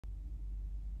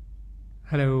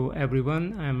Hello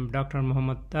everyone, I am Dr.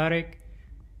 Muhammad Tariq.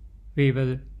 We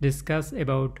will discuss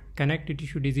about connective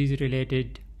tissue disease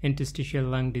related interstitial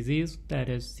lung disease, that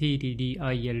is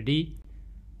CTD-ILD.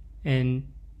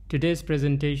 In today's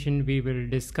presentation we will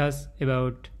discuss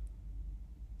about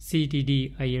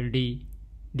CTD-ILD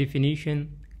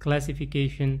definition,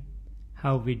 classification,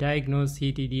 how we diagnose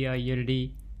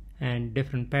CTD-ILD and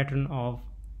different pattern of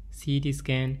CT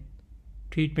scan,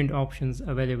 treatment options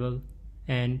available,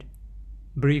 and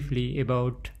briefly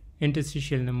about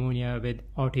interstitial pneumonia with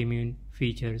autoimmune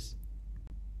features.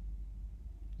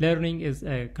 Learning is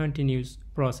a continuous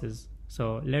process,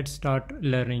 so let's start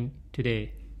learning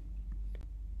today.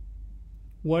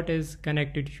 What is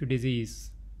connective tissue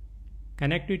disease?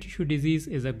 Connective tissue disease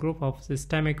is a group of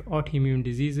systemic autoimmune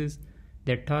diseases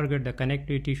that target the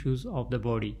connective tissues of the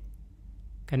body.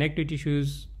 Connective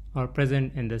tissues are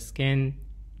present in the skin,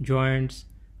 joints,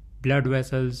 blood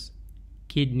vessels,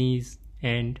 kidneys,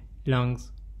 and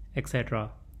lungs, etc.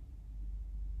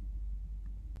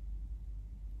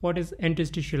 What is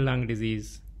interstitial lung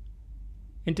disease?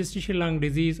 Interstitial lung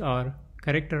disease are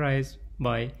characterized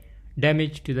by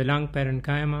damage to the lung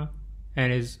parenchyma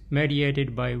and is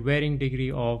mediated by varying degree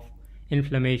of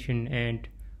inflammation and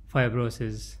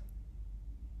fibrosis.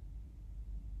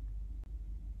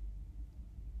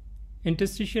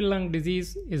 Interstitial lung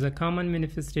disease is a common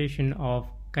manifestation of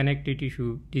connective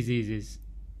tissue diseases.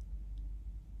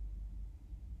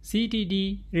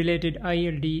 CTD-related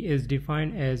ILD is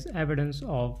defined as evidence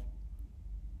of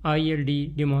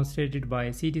ILD demonstrated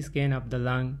by CT scan of the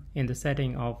lung in the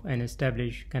setting of an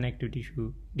established connective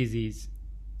tissue disease.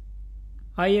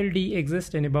 ILD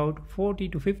exists in about 40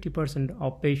 to 50%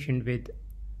 of patients with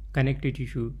connective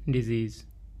tissue disease,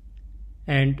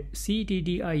 and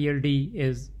CTD-ILD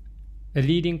is the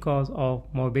leading cause of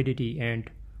morbidity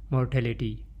and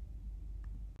mortality.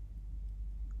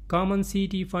 Common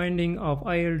CT findings of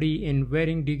ILD in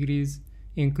varying degrees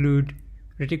include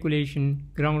reticulation,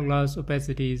 ground glass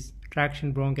opacities,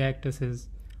 traction bronchiectasis,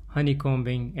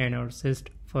 honeycombing, and/or cyst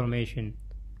formation.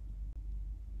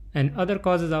 And other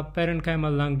causes of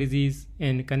parenchymal lung disease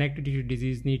and connective tissue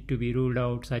disease need to be ruled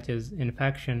out, such as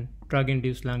infection,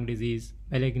 drug-induced lung disease,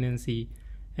 malignancy,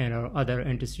 and/or other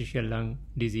interstitial lung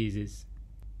diseases.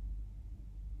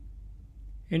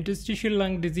 Interstitial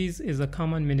lung disease is a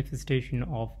common manifestation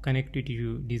of connective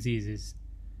tissue diseases.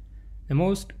 The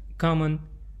most common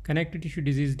connective tissue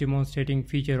disease demonstrating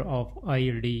feature of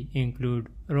ILD include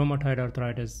rheumatoid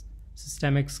arthritis,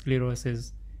 systemic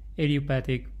sclerosis,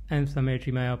 idiopathic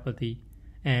inflammatory myopathy,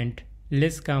 and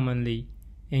less commonly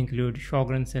include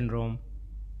Sjogren's syndrome,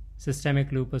 systemic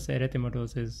lupus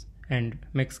erythematosus, and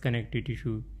mixed connective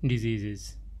tissue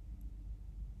diseases.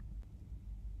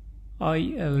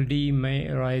 ILD may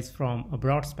arise from a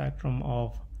broad spectrum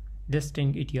of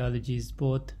distinct etiologies,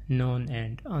 both known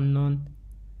and unknown.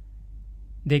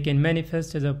 They can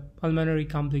manifest as a pulmonary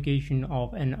complication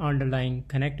of an underlying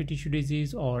connective tissue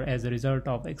disease or as a result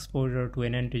of exposure to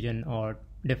an antigen or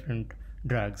different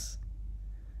drugs.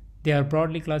 They are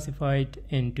broadly classified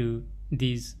into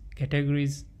these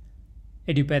categories: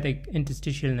 idiopathic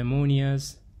interstitial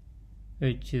pneumonias,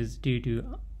 which is due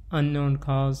to unknown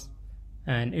cause,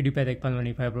 and idiopathic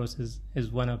pulmonary fibrosis is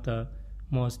one of the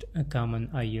most common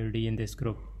ILD in this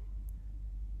group.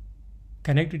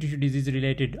 Connective tissue disease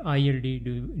related ILD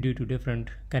due to different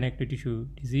connective tissue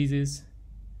diseases,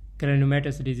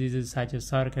 granulomatous diseases such as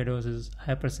sarcoidosis,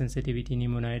 hypersensitivity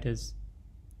pneumonitis,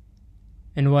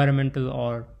 environmental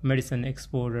or medicine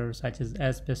exposure such as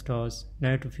asbestos,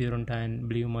 nitrofurantoin,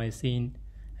 bleomycin,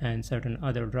 and certain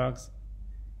other drugs,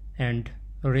 and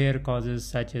rare causes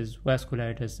such as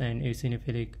vasculitis and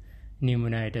eosinophilic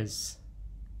pneumonitis.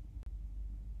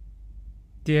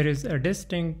 There is a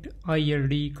distinct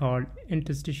ILD called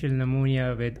interstitial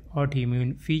pneumonia with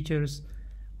autoimmune features,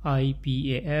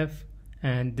 IPAF,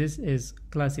 and this is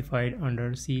classified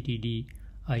under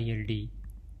CTD-ILD.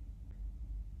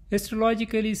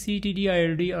 Histologically,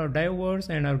 CTD-ILD are diverse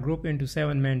and are grouped into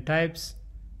 7 main types: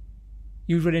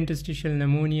 usual interstitial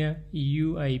pneumonia,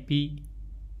 UIP,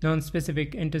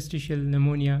 non-specific interstitial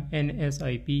pneumonia,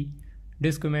 NSIP,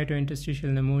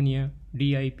 desquamato-interstitial pneumonia,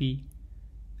 DIP,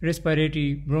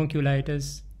 respiratory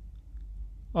bronchiolitis,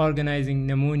 organizing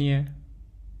pneumonia,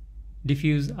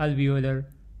 diffuse alveolar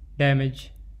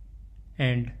damage,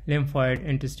 and lymphoid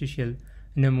interstitial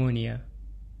pneumonia.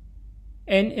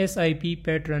 NSIP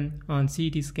pattern on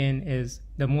CT scan is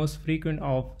the most frequent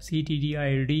of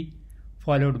CTD-ILD,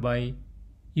 followed by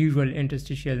usual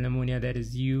interstitial pneumonia, that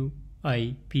is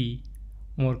UIP,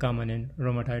 more common in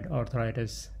rheumatoid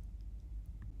arthritis.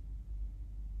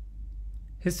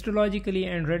 Histologically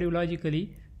and radiologically,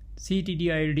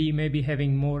 CTD-ILD may be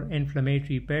having more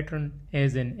inflammatory pattern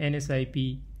as in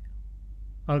NSIP,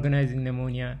 organizing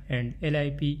pneumonia, and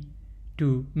LIP,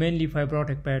 to mainly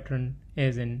fibrotic pattern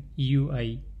as in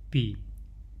UIP.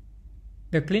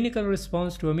 The clinical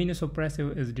response to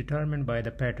immunosuppressive is determined by the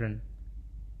pattern,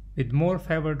 with more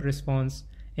favored response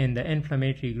in the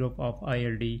inflammatory group of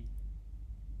ILD.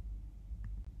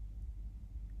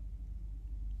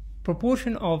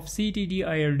 Proportion of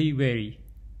CTD-ILD vary.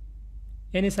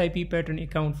 NSIP pattern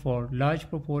account for large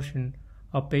proportion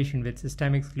of patients with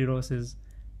systemic sclerosis,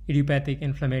 idiopathic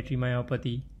inflammatory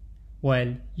myopathy,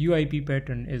 while UIP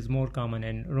pattern is more common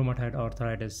in rheumatoid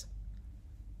arthritis.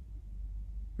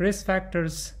 Risk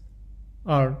factors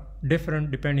are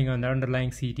different depending on the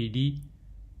underlying CTD.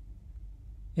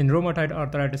 In rheumatoid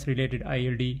arthritis related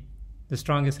ILD, the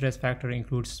strongest risk factor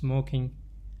includes smoking,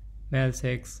 male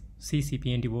sex,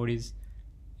 CCP antibodies,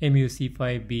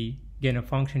 MUC5B gain of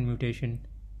function mutation,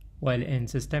 while in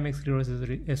systemic sclerosis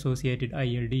associated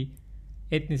ILD,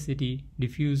 ethnicity,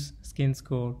 diffuse skin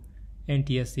score,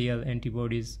 anti-SCL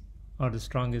antibodies are the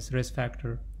strongest risk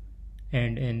factor,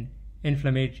 and in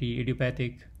inflammatory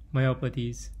idiopathic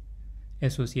myopathies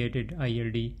associated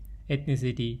ILD,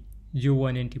 ethnicity,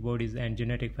 Jo1 antibodies, and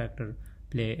genetic factor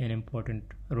play an important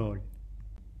role.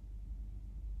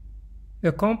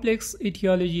 The complex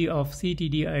etiology of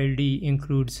CTD-ILD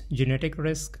includes genetic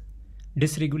risk,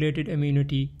 dysregulated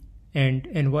immunity, and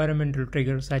environmental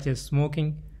triggers such as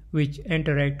smoking, which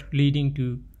interact leading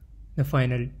to the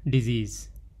final disease.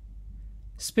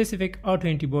 Specific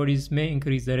autoantibodies may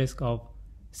increase the risk of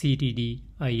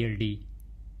CTD-ILD.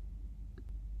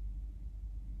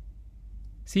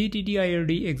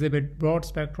 CTD-ILD exhibit broad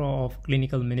spectrum of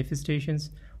clinical manifestations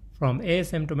from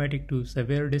asymptomatic to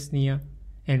severe dyspnea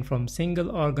and from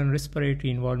single organ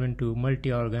respiratory involvement to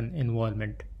multi-organ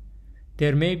involvement.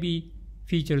 There may be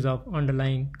features of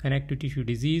underlying connective tissue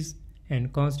disease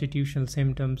and constitutional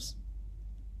symptoms.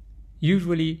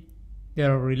 Usually,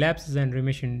 there are relapses and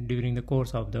remission during the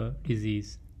course of the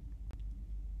disease.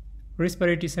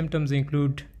 Respiratory symptoms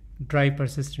include dry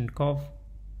persistent cough,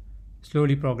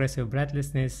 slowly progressive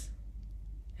breathlessness,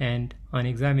 and on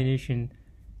examination,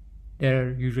 there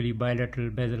are usually bilateral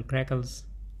basal crackles,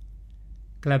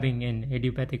 clubbing in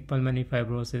idiopathic pulmonary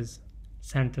fibrosis,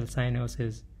 central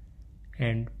cyanosis,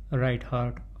 and right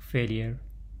heart failure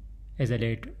as a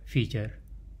late feature.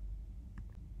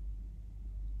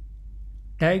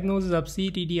 Diagnosis of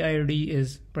CTD-ILD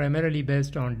is primarily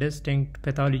based on distinct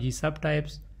pathology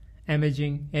subtypes,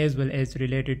 imaging, as well as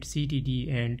related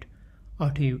CTD and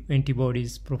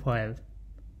autoantibodies profile.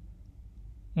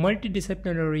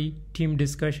 Multidisciplinary team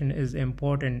discussion is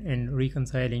important in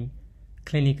reconciling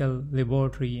clinical,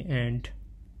 laboratory, and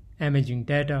imaging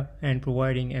data and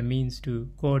providing a means to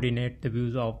coordinate the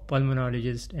views of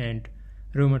pulmonologists and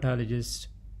rheumatologists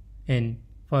in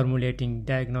formulating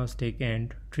diagnostic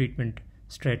and treatment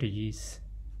strategies.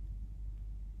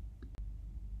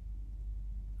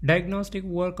 Diagnostic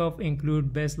workup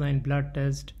include baseline blood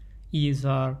test,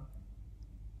 ESR,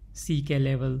 CK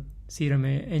level, serum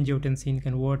angiotensin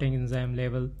converting enzyme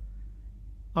level,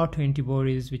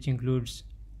 autoantibodies, which includes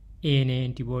ANA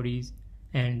antibodies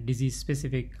and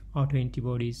disease-specific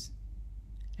autoantibodies,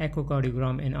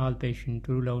 echocardiogram in all patients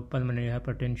to rule out pulmonary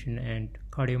hypertension and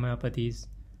cardiomyopathies,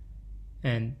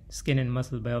 and skin and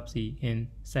muscle biopsy in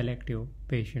selective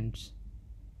patients.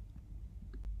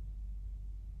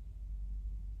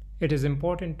 It is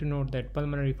important to note that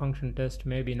pulmonary function test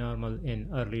may be normal in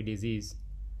early disease.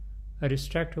 A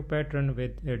restrictive pattern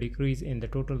with a decrease in the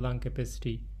total lung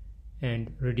capacity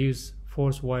and reduced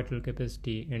forced vital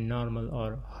capacity in normal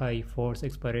or high forced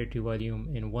expiratory volume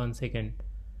in 1 second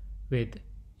with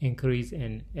increase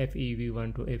in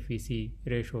FEV1 to FVC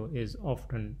ratio is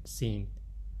often seen.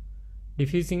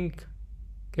 Diffusing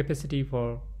capacity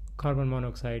for carbon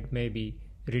monoxide may be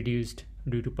reduced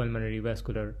due to pulmonary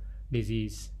vascular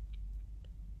disease.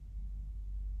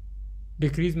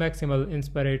 Decreased maximal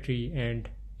inspiratory and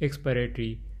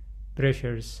expiratory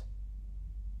pressures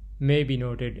may be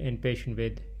noted in patients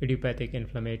with idiopathic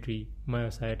inflammatory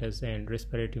myositis and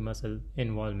respiratory muscle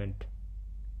involvement.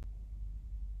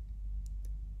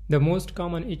 The most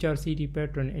common HRCT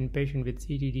pattern in patients with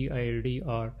CTD-ILD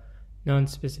are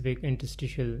non-specific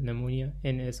interstitial pneumonia,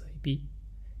 NSIP,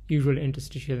 usual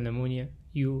interstitial pneumonia,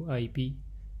 UIP,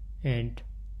 and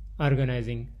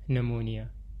organizing pneumonia.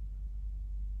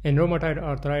 In rheumatoid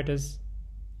arthritis,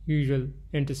 usual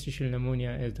interstitial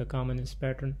pneumonia is the commonest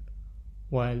pattern,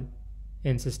 while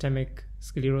in systemic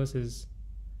sclerosis,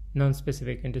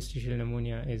 non-specific interstitial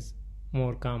pneumonia is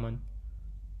more common,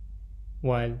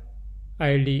 while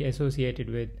ILD associated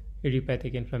with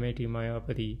idiopathic inflammatory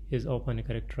myopathy is often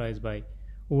characterized by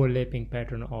overlapping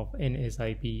pattern of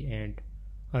NSIP and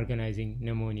organizing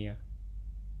pneumonia.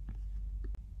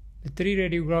 The three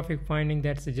radiographic findings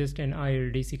that suggest an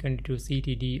ILD secondary to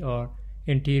CTD are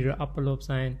anterior upper lobe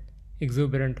sign,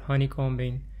 exuberant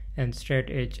honeycombing, and straight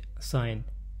edge sign.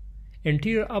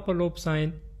 Anterior upper lobe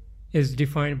sign is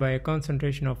defined by a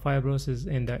concentration of fibrosis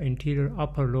in the anterior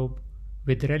upper lobe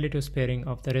with relative sparing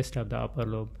of the rest of the upper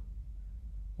lobe,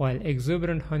 while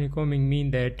exuberant honeycombing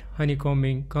means that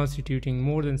honeycombing constituting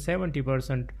more than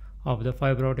 70% of the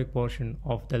fibrotic portion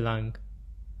of the lung,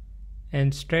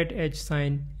 and straight edge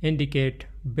sign indicate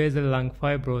basal lung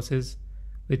fibrosis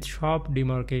with sharp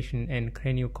demarcation and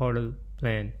craniocaudal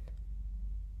plane.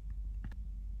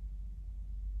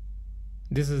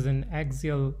 This is an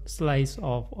axial slice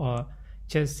of a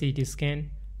chest CT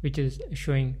scan which is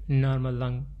showing normal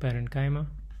lung parenchyma.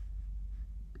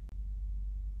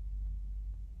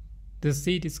 The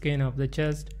CT scan of the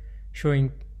chest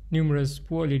showing numerous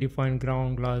poorly defined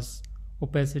ground glass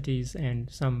opacities and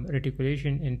some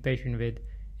reticulation in patient with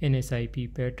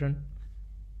NSIP pattern.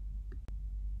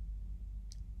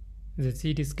 The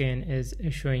CT scan is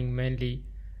showing mainly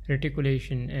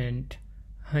reticulation and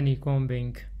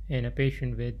honeycombing in a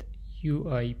patient with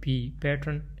UIP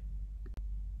pattern.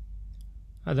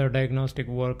 Other diagnostic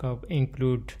workup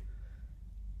include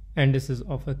indices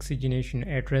of oxygenation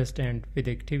at rest and with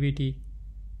activity,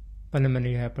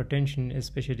 pulmonary hypertension,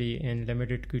 especially in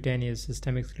limited cutaneous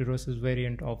systemic sclerosis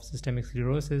variant of systemic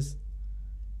sclerosis.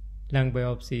 Lung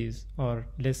biopsies are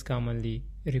less commonly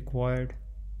required.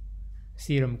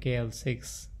 Serum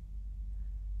KL6,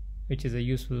 which is a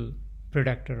useful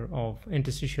predictor of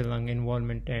interstitial lung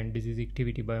involvement and disease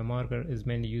activity biomarker, is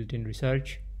mainly used in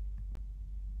research.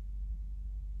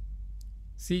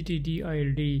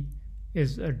 CTD-ILD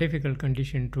is a difficult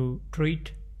condition to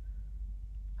treat.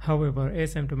 However,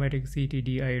 asymptomatic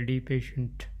CTD-ILD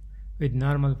patient with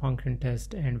normal function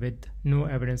test and with no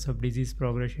evidence of disease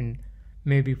progression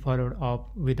may be followed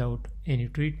up without any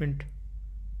treatment.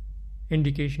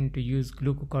 Indication to use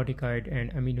glucocorticoid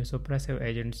and immunosuppressive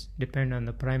agents depend on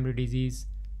the primary disease,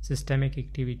 systemic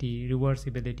activity,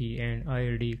 reversibility, and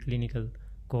ILD clinical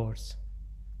course.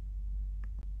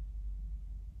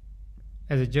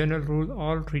 As a general rule,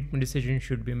 all treatment decisions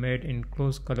should be made in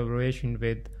close collaboration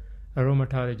with a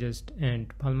rheumatologist and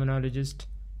pulmonologist.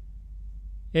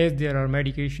 As there are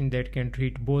medications that can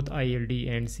treat both ILD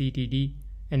and CTD,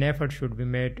 an effort should be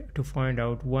made to find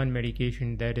out one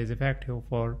medication that is effective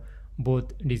for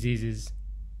both diseases.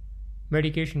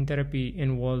 Medication therapy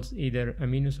involves either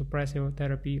immunosuppressive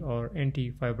therapy or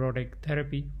antifibrotic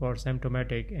therapy for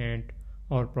symptomatic and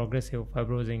or progressive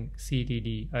fibrosing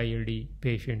CTD-ILD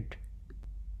patient.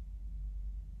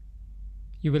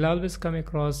 You will always come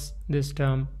across this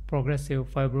term progressive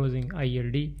fibrosing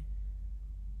ILD,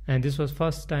 and this was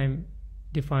first time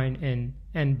defined in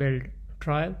ILD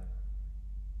trial.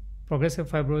 Progressive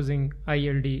fibrosing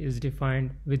ILD is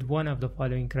defined with one of the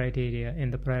following criteria in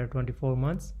the prior 24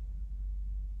 months.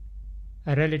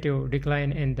 A relative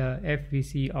decline in the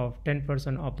FVC of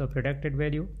 10% of the predicted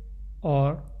value,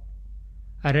 or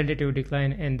a relative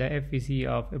decline in the FVC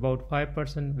of about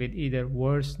 5% with either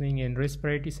worsening in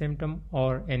respiratory symptom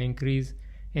or an increase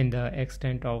in the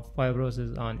extent of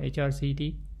fibrosis on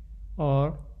HRCT,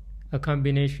 or a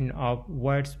combination of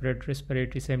widespread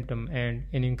respiratory symptom and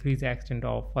an increased extent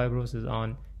of fibrosis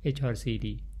on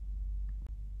HRCT.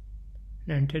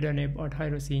 Nintedanib or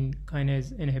tyrosin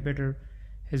kinase inhibitor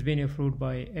has been approved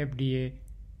by FDA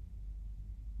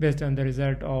based on the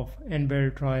result of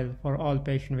ILD trial for all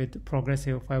patients with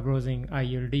progressive fibrosing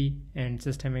ILD and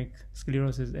systemic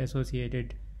sclerosis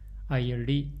associated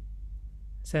ILD.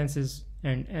 Census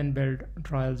and ILD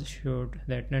trials showed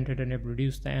that Nintedanib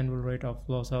reduced the annual rate of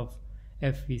loss of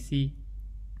FVC.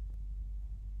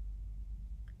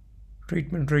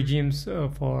 Treatment regimes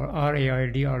for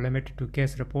RA-ILD are limited to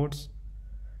case reports.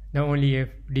 The only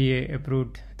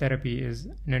FDA-approved therapy is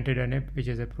Nintedanib, which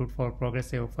is approved for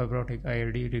progressive fibrotic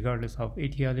ILD regardless of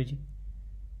etiology.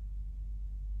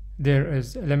 There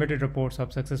is limited reports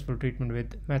of successful treatment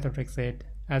with methotrexate,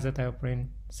 azathioprine,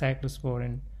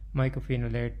 cyclosporin,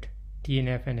 mycophenolate,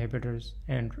 TNF inhibitors,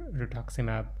 and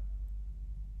rituximab.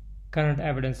 Current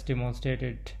evidence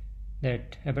demonstrated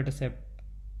that abatacept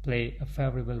play a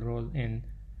favorable role in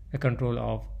the control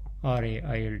of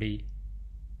RA-ILD.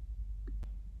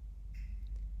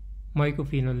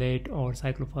 Mycophenolate or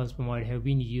cyclophosphamide have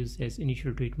been used as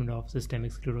initial treatment of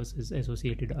systemic sclerosis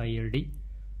associated ILD.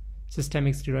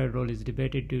 Systemic steroid role is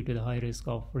debated due to the high risk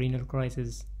of renal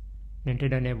crisis.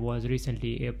 Nintedanib was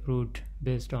recently approved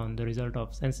based on the result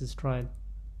of Census trial.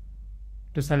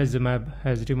 Tocilizumab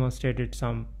has demonstrated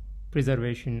some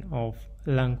preservation of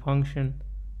lung function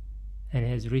and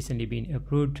has recently been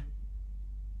approved.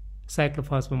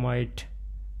 Cyclophosphamide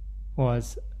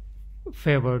was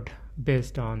favored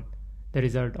based on the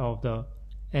result of the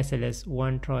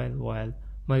SLS-1 trial, while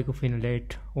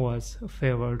mycophenolate was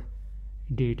favored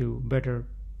due to better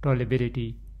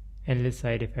tolerability and less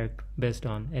side effect based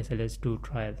on SLS-2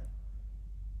 trial.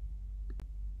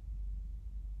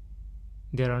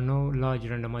 There are no large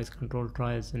randomized controlled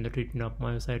trials in the treatment of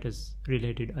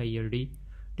myositis-related ILD.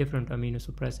 Different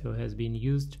immunosuppressive has been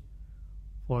used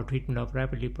for treatment of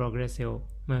rapidly progressive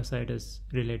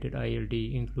myositis-related ILD,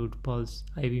 include pulse,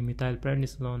 IV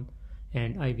methylprednisolone,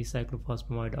 and IV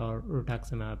cyclophosphamide or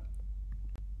rituximab.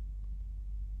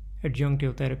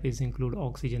 Adjunctive therapies include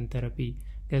oxygen therapy,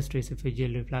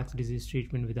 gastroesophageal reflux disease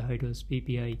treatment with a high-dose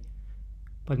PPI,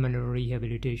 pulmonary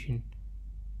rehabilitation,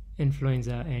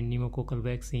 influenza and pneumococcal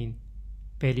vaccine,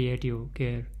 palliative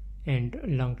care, and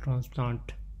lung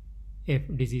transplant if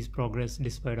disease progresses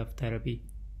despite of therapy.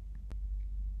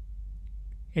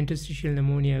 Interstitial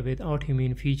pneumonia with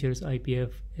autoimmune features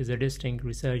 (IPF) is a distinct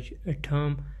research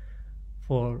term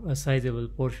for a sizable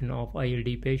portion of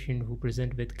ILD patients who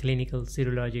present with clinical,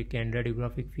 serologic, and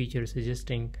radiographic features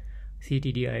suggesting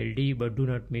CTD-ILD but do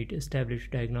not meet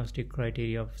established diagnostic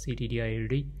criteria of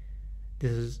CTD-ILD.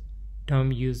 This is a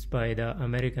term used by the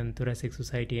American Thoracic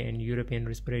Society and European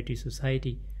Respiratory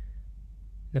Society.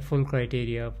 The full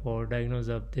criteria for diagnosis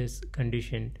of this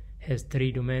condition has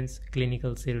 3 domains: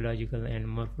 clinical, serological, and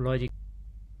morphological.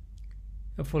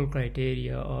 A full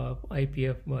criteria of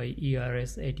IPF by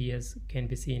ERS ATS can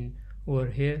be seen over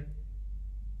here.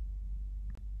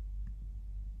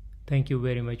 Thank you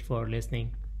very much for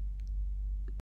listening.